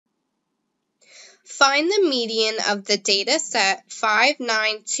Find the median of the data set 5,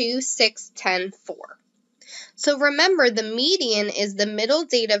 9, 2, 6, 10, 4. So remember, the median is the middle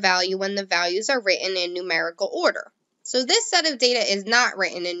data value when the values are written in numerical order. So this set of data is not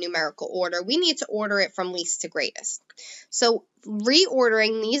written in numerical order. We need to order it from least to greatest. So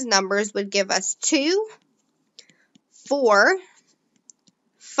reordering these numbers would give us 2, 4,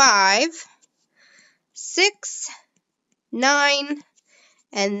 5, 6, 9,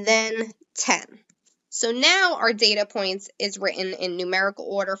 and then 10. So now our data points is written in numerical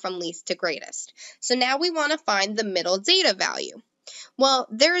order from least to greatest. So now we want to find the middle data value. Well,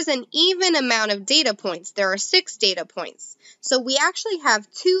 there's an even amount of data points. There are 6 data points. So we actually have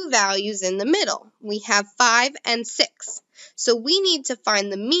 2 values in the middle. We have 5 and 6. So we need to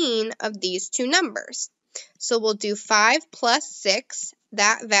find the mean of these 2 numbers. So we'll do 5 plus 6,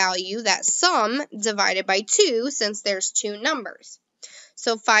 that value, that sum, divided by 2 since there's 2 numbers.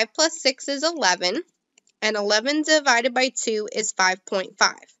 So 5 plus 6 is 11, and 11 divided by 2 is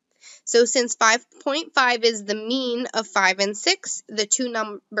 5.5. So since 5.5 is the mean of 5 and 6, the 2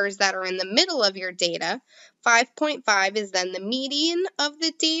 numbers that are in the middle of your data, 5.5 is then the median of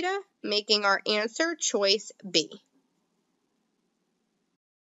the data, making our answer choice B.